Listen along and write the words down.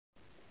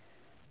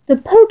The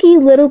Poky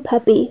Little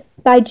Puppy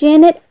by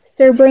Janette,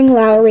 Sebring,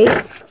 Lowrey.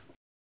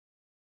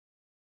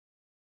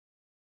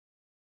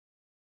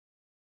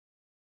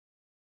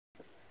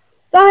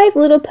 Five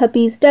little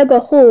puppies dug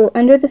a hole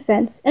under the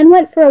fence and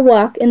went for a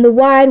walk in the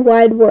wide,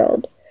 wide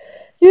world.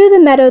 Through the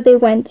meadow they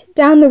went,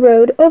 down the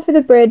road, over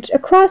the bridge,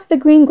 across the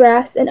green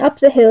grass, and up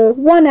the hill,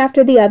 one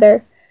after the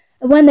other.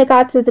 And when they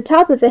got to the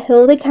top of the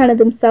hill, they counted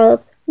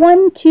themselves.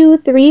 1, 2,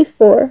 3,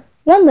 4.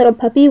 One little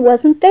puppy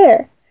wasn't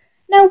there.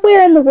 Now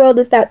where in the world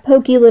is that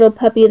poky little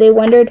puppy, they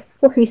wondered,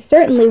 for he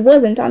certainly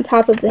wasn't on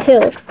top of the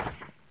hill.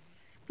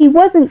 He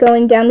wasn't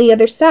going down the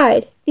other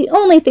side. The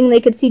only thing they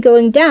could see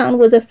going down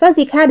was a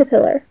fuzzy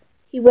caterpillar.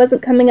 He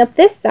wasn't coming up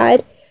this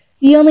side.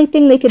 The only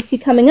thing they could see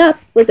coming up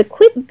was a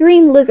quick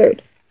green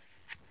lizard.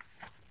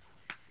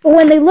 But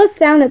when they looked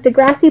down at the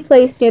grassy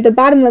place near the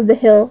bottom of the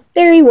hill,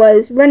 there he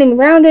was, running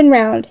round and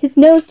round, his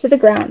nose to the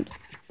ground.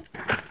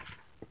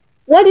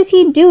 "What is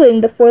he doing?"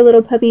 the four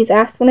little puppies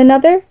asked one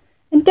another.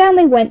 And down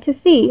they went to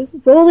see,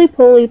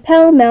 roly-poly,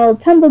 pell-mell,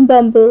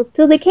 tumble-bumble,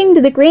 till they came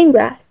to the green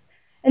grass,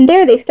 and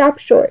there they stopped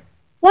short.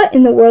 "What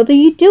in the world are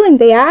you doing?"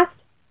 they asked.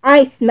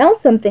 "I smell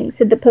something,"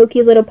 said the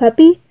poky little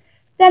puppy.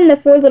 Then the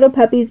four little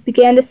puppies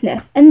began to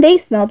sniff, and they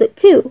smelled it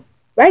too.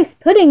 "Rice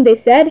pudding," they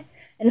said,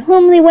 and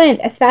home they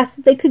went as fast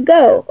as they could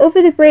go, over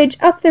the bridge,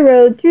 up the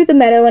road, through the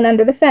meadow, and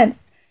under the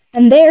fence.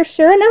 And there,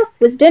 sure enough,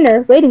 was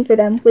dinner waiting for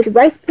them, with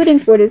rice pudding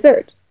for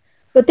dessert.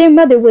 But their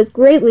mother was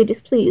greatly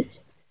displeased.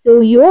 "So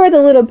you're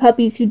the little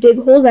puppies who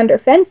dig holes under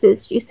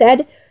fences," she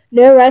said.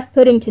 "No rice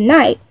pudding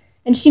tonight,"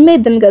 and she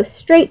made them go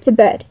straight to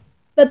bed.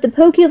 But the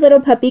poky little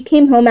puppy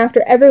came home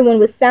after everyone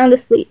was sound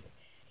asleep.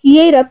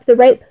 He ate up the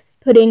rice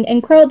pudding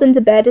and crawled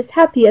into bed as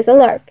happy as a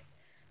lark.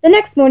 The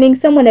next morning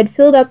someone had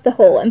filled up the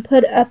hole and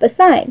put up a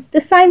sign.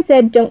 The sign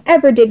said, "Don't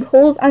ever dig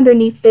holes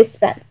underneath this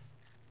fence."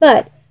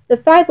 But the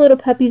five little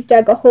puppies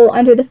dug a hole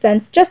under the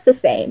fence just the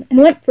same,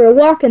 and went for a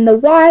walk in the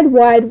wide,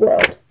 wide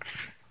world.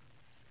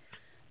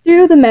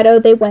 Through the meadow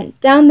they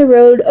went, down the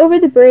road, over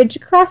the bridge,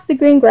 across the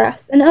green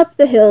grass, and up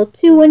the hill,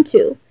 2 and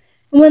 2.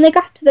 And when they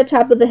got to the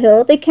top of the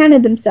hill, they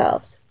counted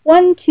themselves.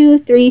 1, 2,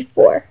 3,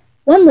 4.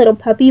 One little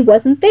puppy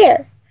wasn't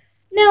there.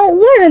 Now,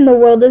 where in the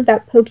world is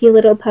that poky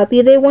little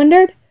puppy, they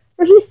wondered,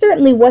 for he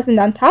certainly wasn't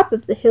on top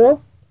of the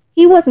hill.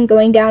 He wasn't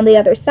going down the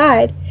other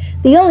side.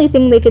 The only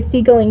thing they could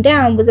see going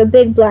down was a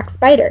big black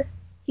spider.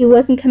 He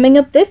wasn't coming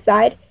up this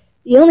side.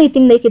 The only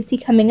thing they could see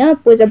coming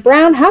up was a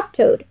brown hop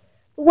toad.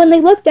 But when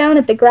they looked down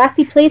at the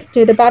grassy place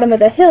near the bottom of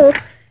the hill,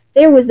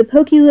 there was the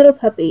poky little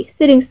puppy,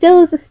 sitting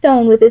still as a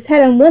stone with his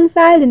head on one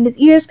side and his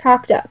ears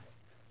cocked up.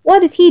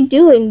 "What is he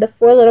doing?" the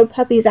four little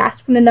puppies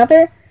asked one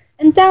another,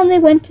 and down they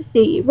went to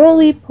see,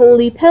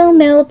 roly-poly,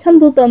 pell-mell,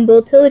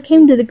 tumble-bumble, till they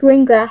came to the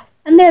green grass,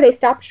 and there they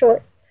stopped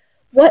short.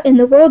 "What in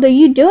the world are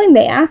you doing?"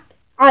 they asked.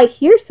 "I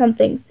hear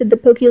something," said the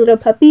poky little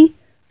puppy.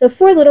 The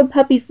four little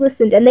puppies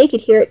listened, and they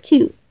could hear it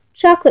too.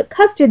 "Chocolate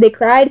custard," they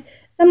cried.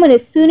 "Someone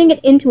is spooning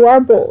it into our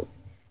bowls."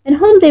 And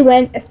home they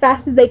went as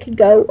fast as they could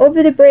go,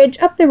 over the bridge,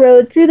 up the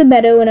road, through the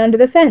meadow, and under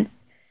the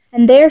fence.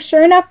 And there,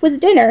 sure enough, was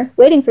dinner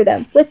waiting for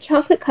them, with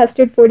chocolate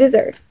custard for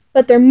dessert.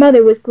 But their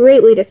mother was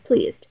greatly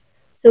displeased.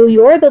 "So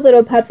you're the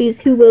little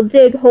puppies who will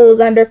dig holes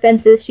under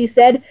fences," she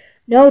said.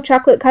 "No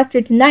chocolate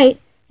custard tonight,"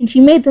 and she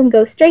made them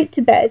go straight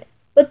to bed.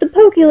 But the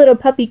poky little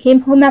puppy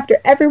came home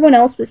after everyone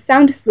else was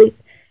sound asleep,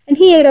 and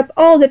he ate up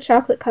all the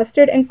chocolate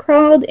custard and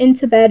crawled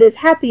into bed as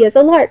happy as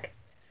a lark.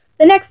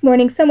 The next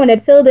morning someone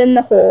had filled in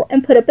the hole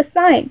and put up a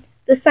sign.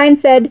 The sign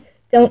said,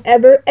 "Don't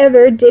ever,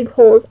 ever dig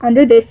holes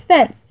under this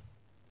fence."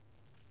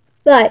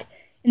 But,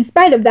 in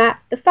spite of that,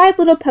 the five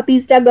little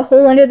puppies dug a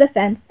hole under the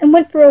fence and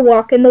went for a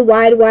walk in the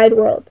wide, wide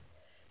world.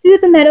 Through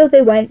the meadow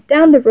they went,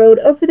 down the road,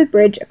 over the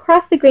bridge,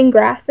 across the green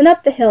grass, and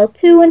up the hill,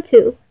 2 and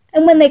 2.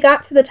 And when they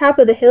got to the top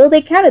of the hill,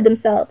 they counted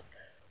themselves.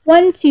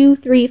 1, 2,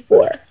 3,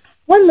 4.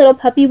 One little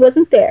puppy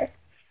wasn't there.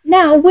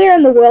 Now, where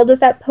in the world is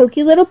that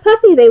poky little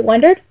puppy, they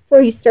wondered,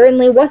 for he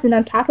certainly wasn't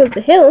on top of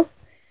the hill.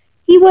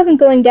 He wasn't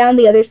going down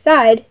the other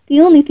side. The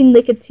only thing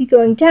they could see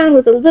going down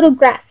was a little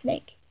grass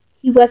snake.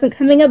 He wasn't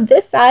coming up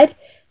this side.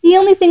 The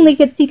only thing they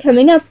could see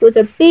coming up was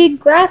a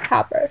big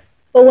grasshopper.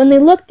 But when they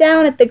looked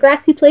down at the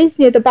grassy place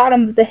near the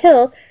bottom of the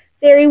hill,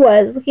 there he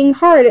was, looking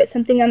hard at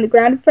something on the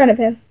ground in front of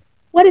him.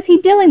 "What is he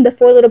doing?" the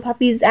four little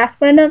puppies asked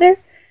one another.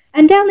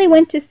 And down they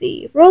went to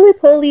see,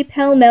 roly-poly,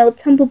 pell-mell,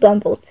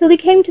 tumble-bumble, till they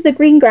came to the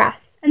green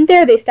grass, and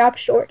there they stopped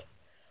short.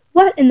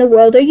 "What in the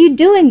world are you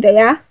doing?" they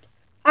asked.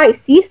 "I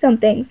see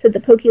something," said the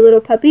poky little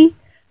puppy.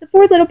 The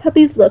four little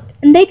puppies looked,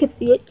 and they could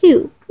see it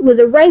too. It was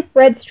a ripe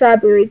red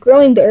strawberry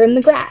growing there in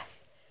the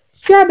grass.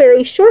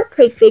 "Strawberry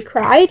shortcake," they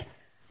cried.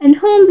 And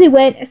home they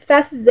went as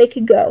fast as they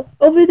could go,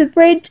 over the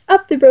bridge,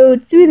 up the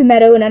road, through the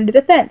meadow, and under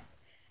the fence.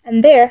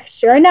 And there,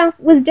 sure enough,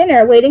 was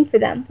dinner waiting for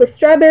them, with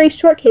strawberry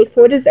shortcake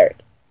for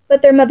dessert.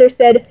 But their mother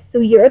said, "So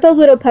you're the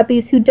little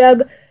puppies who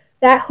dug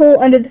that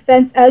hole under the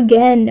fence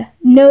again.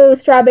 No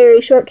strawberry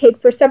shortcake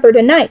for supper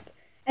tonight."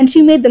 And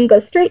she made them go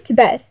straight to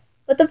bed.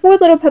 But the four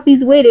little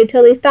puppies waited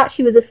till they thought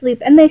she was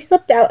asleep, and they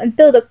slipped out and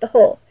filled up the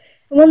hole.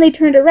 And when they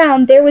turned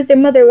around, there was their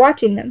mother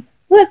watching them.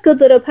 "What good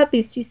little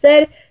puppies," she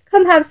said.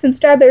 "Come have some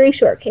strawberry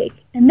shortcake."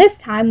 And this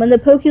time, when the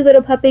poky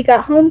little puppy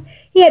got home,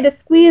 he had to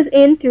squeeze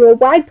in through a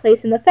wide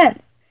place in the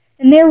fence.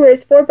 And there were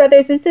his 4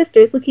 brothers and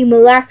sisters licking the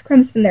last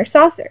crumbs from their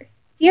saucer.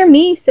 "Dear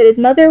me," said his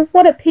mother,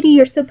 "what a pity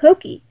you're so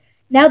poky.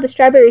 Now the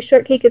strawberry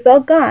shortcake is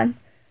all gone."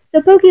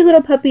 So Poky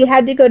Little Puppy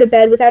had to go to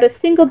bed without a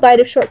single bite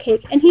of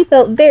shortcake, and he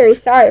felt very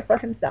sorry for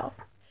himself.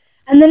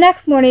 And the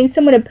next morning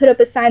someone had put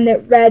up a sign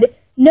that read,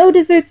 "No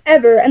desserts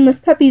ever unless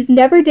puppies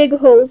never dig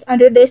holes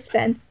under this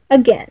fence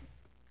again."